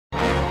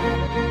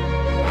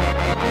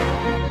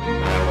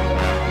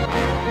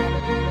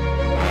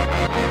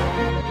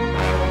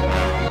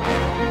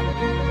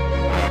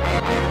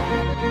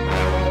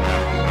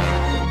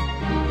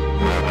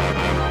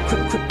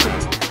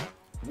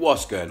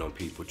What's going on,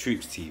 people?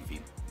 Troops TV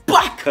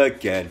back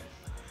again.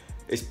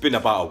 It's been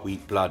about a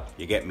week, blood.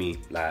 You get me?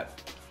 Like,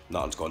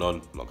 nothing's gone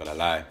on. I'm not gonna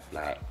lie.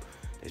 Like,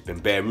 there's been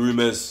bare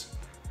rumors,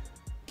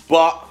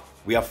 but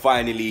we have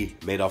finally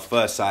made our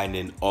first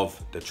signing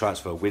of the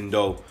transfer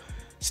window.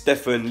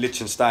 Stephan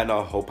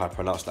Lichtsteiner, hope I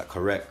pronounced that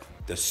correct.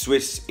 The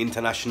Swiss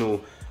international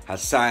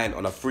has signed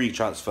on a free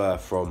transfer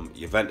from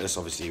Juventus.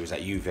 Obviously, he was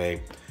at Juve.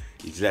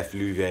 He's left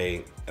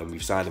Juve, and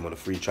we've signed him on a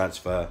free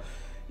transfer.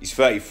 He's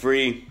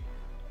 33.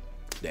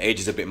 The age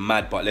is a bit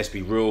mad, but let's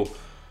be real.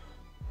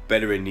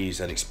 Bellerin needs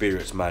an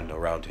experienced man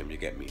around him, you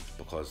get me?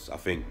 Because I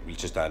think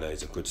Lichtsteiner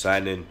is a good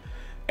signing.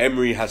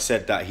 Emery has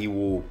said that he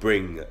will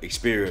bring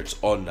experience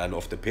on and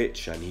off the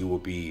pitch, and he will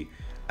be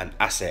an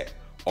asset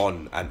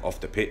on and off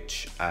the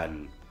pitch.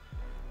 And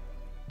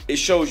it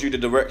shows you the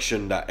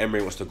direction that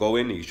Emery wants to go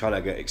in. He's trying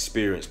to get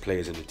experienced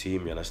players in the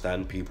team, you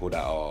understand? People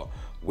that are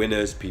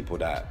winners, people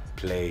that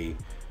play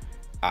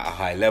at a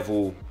high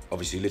level.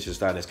 Obviously,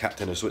 Lichtsteiner is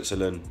captain of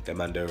Switzerland. The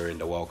man, they were in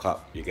the World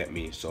Cup, you get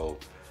me? So,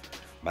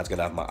 man's going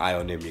to have my eye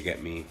on him, you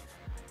get me?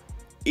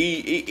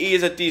 He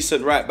is a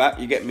decent right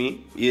back, you get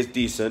me? He is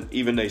decent,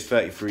 even though he's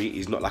 33.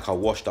 He's not like a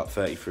washed up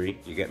 33,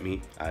 you get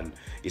me? And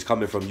he's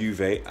coming from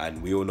Juve,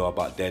 and we all know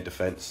about their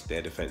defence.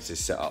 Their defence is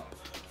set up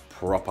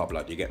proper,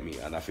 blood, you get me?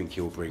 And I think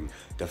he'll bring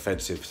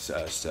defensive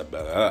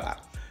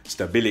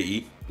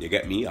stability, you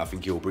get me? I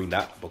think he'll bring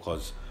that,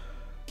 because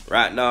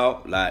right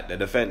now, like, the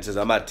defence is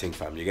a mad thing,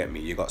 fam, you get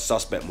me? You got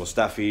suspect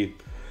Mustafi,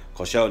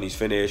 Koscielny's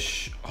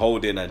finished,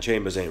 Holding and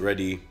Chambers ain't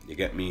ready, you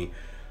get me?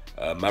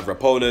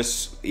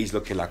 Mavropanos, he's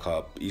looking like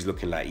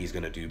he's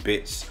gonna do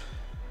bits.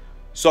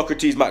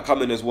 Socrates might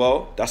come in as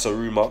well. That's a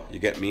rumor, you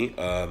get me?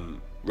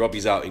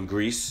 Robbie's out in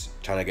Greece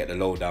trying to get the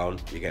lowdown,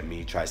 you get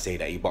me? Try to say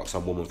that he boxed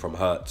some woman from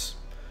Hertz,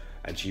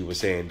 and she was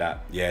saying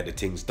that, yeah, the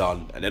thing's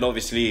done. And then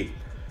obviously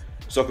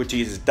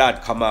Socrates'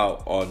 dad come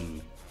out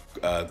on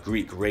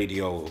Greek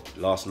radio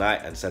last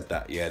night and said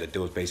that, yeah, the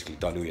deal's basically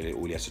done.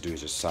 All he has to do is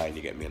just sign,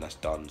 you get me? And that's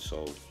done.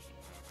 So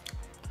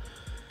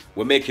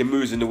we're making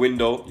moves in the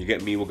window, you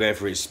get me? We're going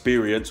for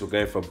experience. We're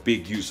going for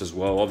big youths as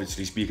well.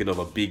 Obviously, speaking of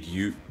a big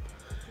youth,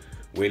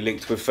 we're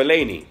linked with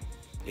Fellaini,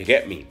 you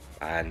get me?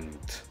 And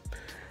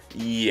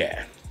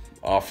yeah,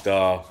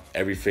 after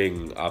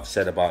everything I've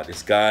said about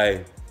this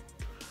guy,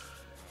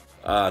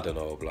 I don't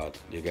know, blood,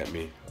 you get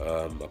me?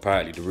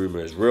 Apparently the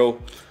rumor is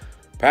real.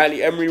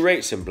 Apparently Emery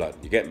rates him, blood,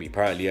 you get me?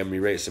 Apparently Emery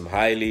rates him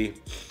highly.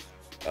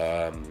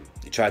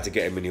 He tried to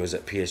get him when he was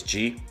at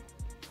PSG.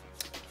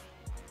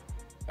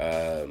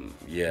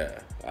 Yeah,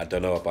 I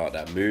don't know about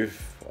that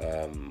move.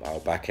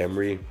 I'll back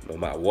Emery no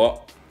matter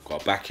what.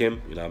 Gotta back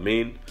him, you know what I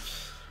mean?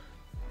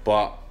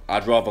 But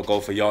I'd rather go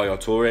for Yaya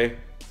Toure,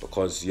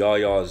 because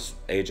Yaya's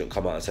agent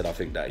come out and said, I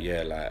think that,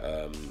 yeah, like,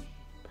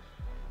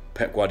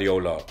 Pep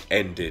Guardiola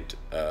ended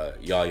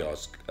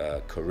Yaya's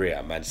career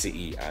at Man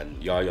City, and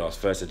Yaya's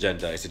first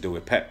agenda is to do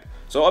with Pep.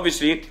 So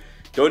obviously,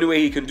 the only way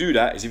he can do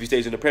that is if he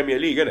stays in the Premier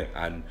League, innit?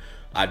 And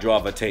I'd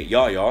rather take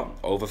Yaya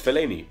over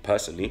Fellaini,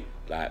 personally.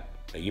 Like,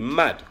 are you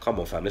mad? Come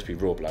on, fam, let's be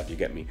real, blood, you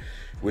get me?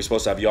 We're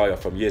supposed to have Yaya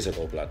from years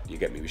ago, blood, you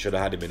get me? We should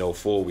have had him in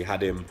 04. We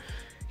had him,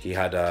 he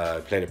had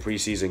played a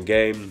pre-season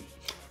game.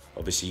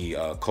 Obviously,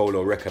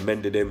 Colo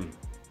recommended him.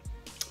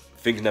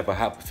 Things never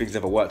happened. Things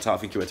never worked out. I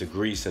think he went to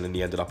Greece and then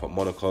he ended up at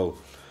Monaco.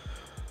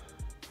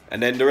 And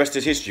then the rest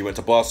is history. Went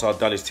to Barca,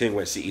 done his thing.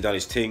 Went to City, done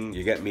his thing.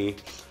 You get me?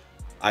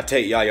 I'd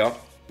take Yaya.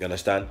 You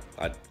understand?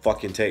 I'd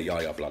fucking take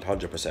Yaya, blood.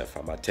 100%,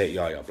 fam. I'd take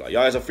Yaya, blood.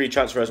 Yaya's a free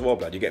transfer as well,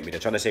 blood. You get me?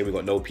 They're trying to say we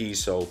got no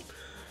peas, so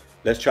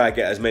let's try to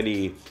get as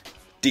many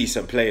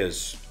decent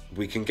players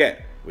we can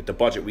get with the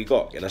budget we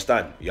got. You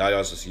understand?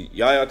 Yaya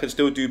can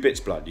still do bits,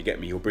 blood. You get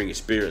me? He'll bring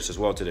experience as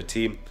well to the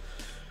team.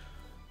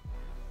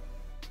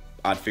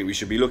 I think we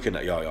should be looking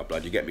at Yaya,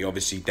 blood, you get me?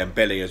 Obviously,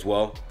 Dembele as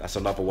well. That's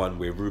another one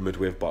we're rumoured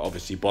with, but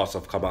obviously Barca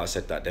have come out and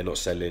said that they're not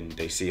selling.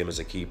 They see him as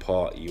a key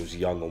part. He was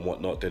young and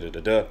whatnot,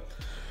 da-da-da-da.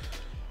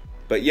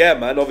 But yeah,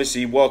 man,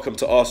 obviously, welcome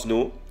to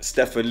Arsenal.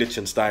 Stephan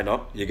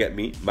Lichtsteiner, you get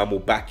me? Man will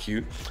back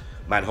you.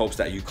 Man hopes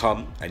that you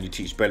come and you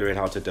teach Bellerin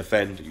how to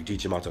defend. You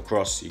teach him how to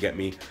cross, you get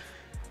me?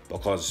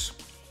 Because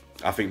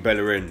I think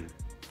Bellerin,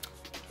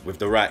 with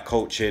the right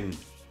coaching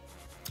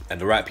and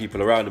the right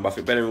people around him, I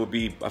think Bellerin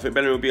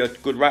will be a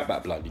good right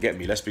back, blood, you get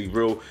me? Let's be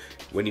real.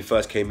 When he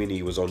first came in,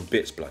 he was on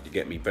bits, blood, you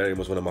get me? Bellerin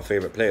was one of my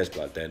favourite players,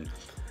 blood. Then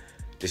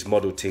this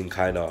model thing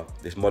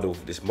this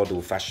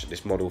model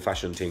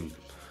fashion thing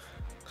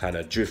kind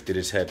of drifted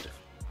his head,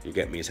 you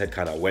get me? His head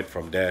kind of went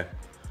from there.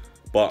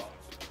 But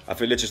I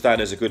think Lichtsteiner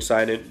is a good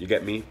signing, you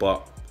get me?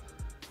 But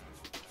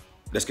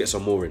let's get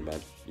some more in,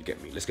 man, you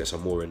get me? Let's get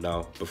some more in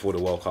now before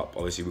the World Cup.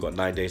 Obviously, we've got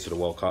 9 days to the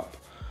World Cup.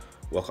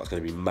 World Cup's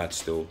going to be mad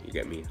still, you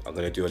get me? I'm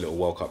going to do a little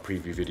World Cup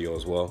preview video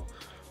as well.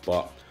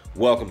 But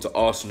welcome to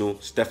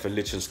Arsenal, Stephan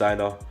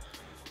Lichtsteiner.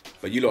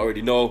 But you lot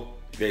already know,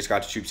 if you're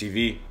subscribed to Troops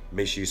TV,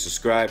 make sure you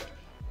subscribe.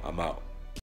 I'm out.